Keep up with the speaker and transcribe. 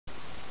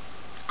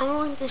I'm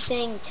going to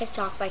sing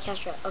TikTok by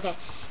Kestra. Okay,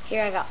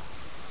 here I go.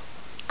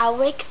 I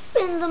wake up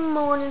in the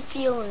morning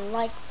feeling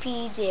like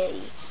P.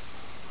 Diddy.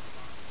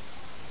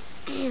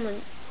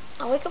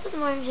 I wake up in the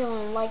morning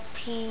feeling like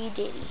P.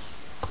 Diddy.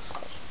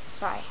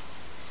 Sorry.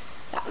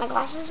 Got my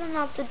glasses and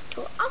out the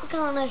door. I'm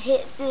gonna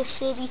hit this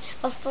city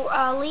before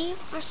I leave.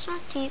 Brush my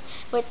teeth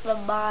with a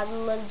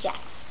bottle of Jack.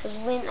 'Cause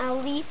when I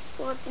leave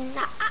for the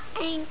night, I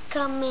ain't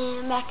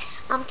coming back.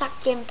 I'm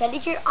talking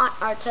pedicure on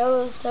our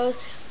toes.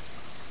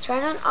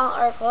 Turn on all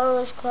our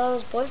clothes.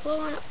 Boys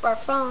blowing up our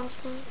phones.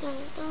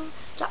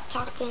 Stop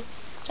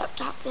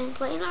talking,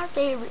 playing our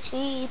favorite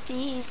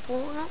CDs.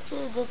 Pulling up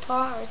to the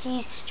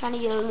parties, trying to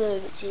get a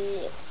little bit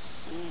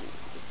tipsy.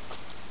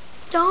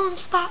 Don't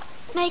stop,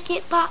 make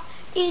it pop.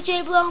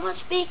 DJ blow my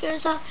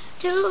speakers up.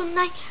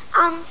 Tonight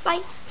I'm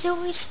fight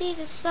till we see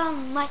the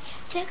sunlight.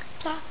 Tick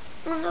tock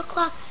on the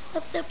clock,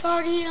 but the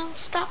party don't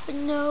stop.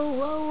 And no,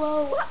 whoa,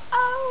 whoa, whoa,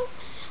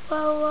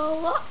 whoa, whoa,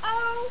 whoa,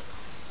 whoa.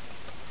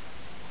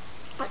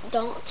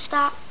 Don't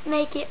stop,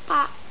 make it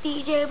pop.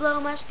 DJ blow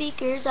my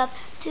speakers up.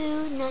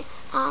 Tonight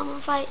I'ma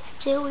fight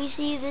till we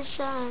see the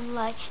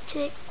sunlight.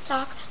 Tick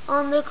tock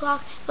on the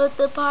clock, but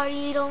the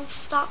party don't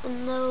stop.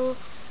 And no,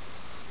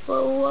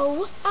 whoa,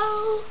 whoa,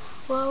 whoa,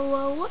 whoa,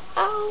 whoa,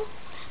 whoa.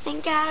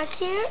 Ain't got a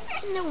care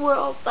in the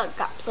world, but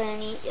got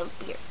plenty of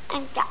beer.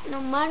 Ain't got no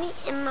money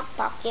in my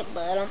pocket,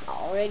 but I'm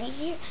already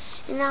here.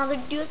 And now the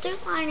dudes are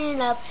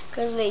lining up,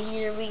 'cause they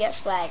hear we got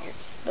swagger.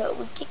 But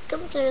we kick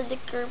them to the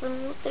curb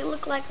and they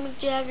look like Mick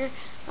Jagger.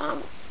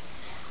 I'm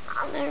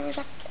nervous,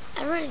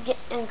 I'm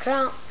getting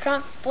crunk.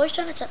 Boys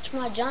trying to touch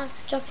my junk,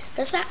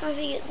 'cause that might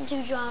be getting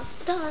too drunk.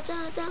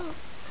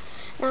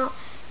 Now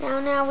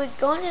we're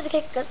going to the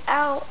kick us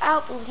out.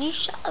 Please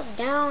shut us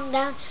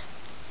down.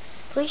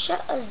 Please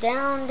shut us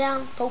down.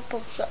 Po,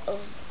 shut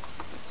us.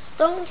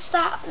 Don't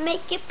stop,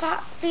 make it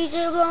pop.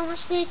 DJ blow my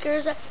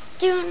speakers up.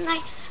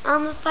 Tonight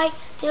I'ma fight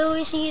till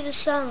we see the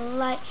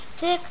sunlight.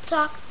 Tick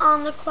tock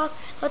on the clock,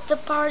 but the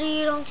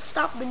party don't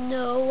stop. And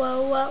no,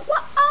 whoa, whoa,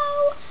 whoa,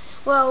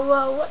 whoa,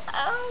 whoa,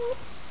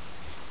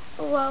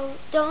 whoa, whoa.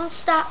 Don't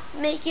stop,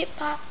 make it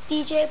pop.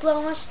 DJ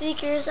blow my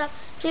speakers up.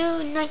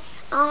 Tonight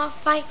I'ma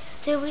fight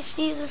till we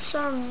see the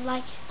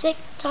sunlight. Tick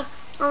tock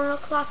on the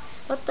clock,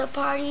 but the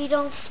party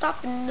don't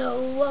stop. And no,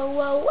 whoa,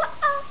 whoa, whoa,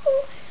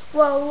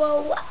 whoa,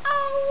 whoa, whoa.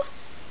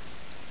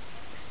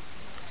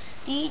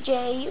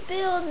 DJ, you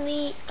build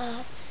me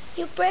up,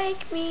 you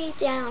break me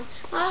down.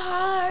 My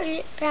heart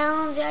it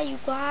pounds, yeah, you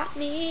got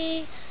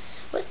me.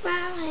 With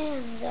my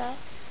hands up,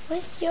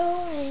 with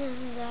your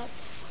hands up.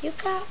 You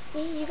got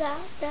me, you got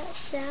that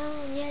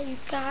sound, yeah, you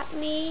got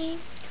me.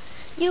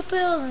 You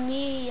build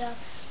me up,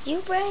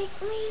 you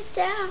break me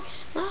down.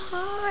 My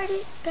heart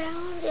it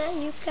pounds, yeah,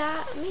 you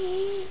got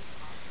me.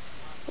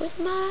 With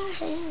my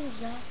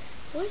hands up,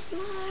 with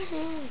my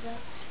hands up.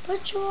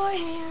 Put your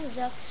hands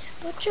up,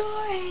 put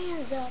your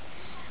hands up.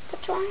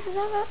 Put your hands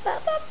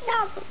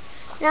up.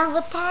 Now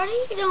the party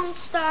don't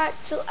start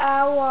till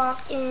I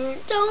walk in.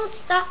 Don't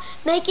stop,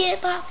 make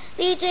it pop.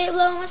 DJ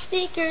blow my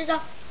speakers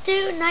off.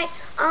 Tonight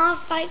I'll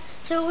fight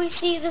till we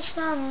see the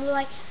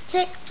sunlight.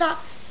 Tick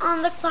tock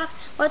on the clock,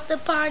 but the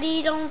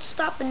party don't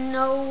stop. And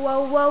no,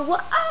 whoa, whoa,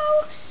 whoa,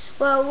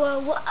 whoa, whoa,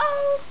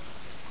 whoa.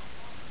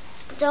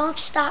 Don't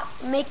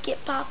stop, make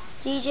it pop.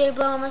 DJ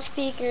blow my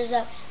speakers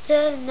up.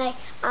 Tonight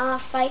I'ma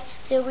fight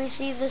till we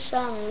see the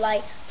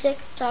sunlight. Tick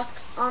tock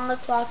on the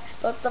clock,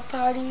 but the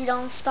party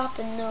don't stop.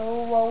 And no,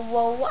 whoa,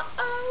 whoa, whoa,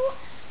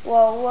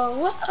 whoa,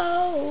 whoa,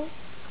 whoa.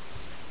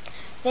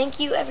 Thank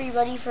you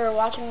everybody for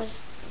watching this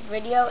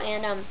video,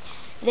 and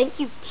thank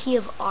you Key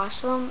of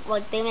Awesome.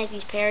 Like, they make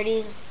these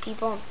parodies,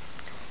 people.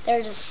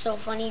 They're just so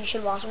funny. You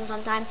should watch them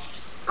sometime.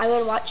 I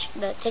would watch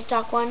the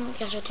TikTok one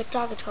because their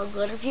TikTok, it's called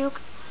Glitter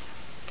Puke.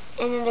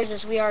 And then there's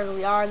this We Are Who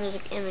We Are, and there's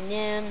like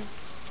Eminem,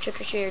 Trick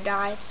or Treat or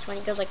Die. It's funny.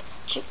 It goes like,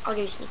 I'll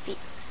give you a sneak peek.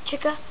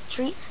 Trick or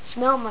treat,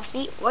 smell my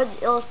feet. We're the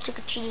illest trick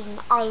or treaters in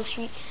the Arlo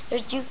Street.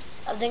 There's Duke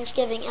of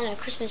Thanksgiving and a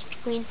Christmas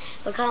queen.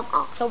 But come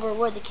October,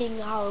 we're the king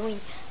of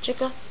Halloween.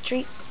 Trick or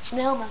treat,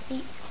 smell my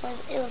feet. We're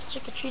the illest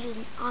trick or treaters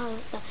in the Arlo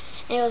Street.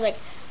 And it was like,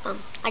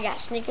 I got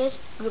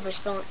Snickers, goobers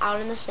flowing out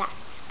of my sack.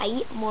 I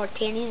eat more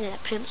candy than a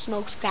pimp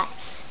smokes crack.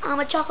 I'm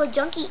a chocolate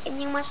junkie and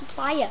you're my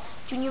supplier.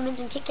 Junior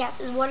Mints and Kit Kats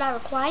is what I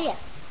require.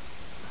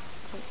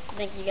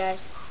 Thank you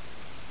guys.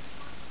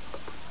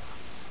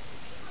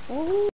 Ooh.